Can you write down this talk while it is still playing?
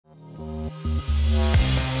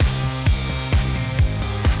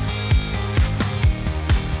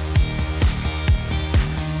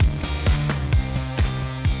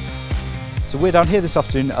So we're down here this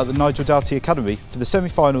afternoon at the Nigel Doughty Academy for the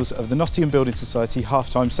semi-finals of the Nottingham Building Society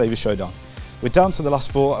Half-Time Saver Showdown. We're down to the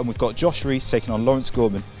last four and we've got Rees taking on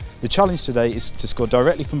Gorman. The challenge today is to score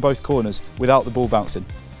directly from both corners without the ball bouncing.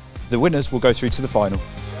 The winners will go through to the final.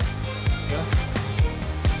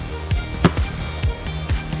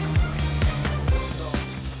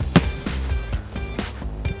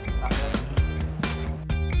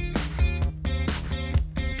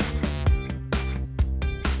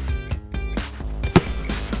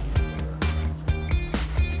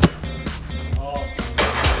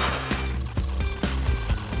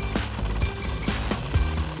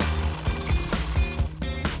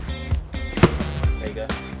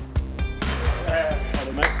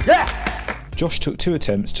 Josh took 2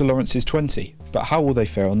 attempts to Lawrence's 20, but how will they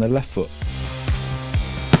fare on their left foot?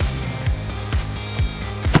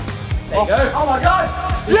 There you go. Oh my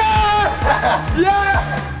God! Yeah!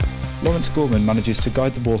 Yeah! Lawrence Gorman manages to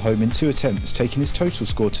guide the ball home in 2 attempts, taking his total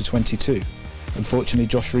score to 22.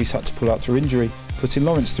 Unfortunately, Rees had to pull out through injury, putting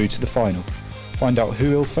Lawrence through to the final. Find out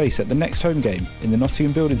who he'll face at the next home game in the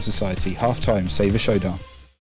Nottingham Building Society Half-Time Saver Showdown.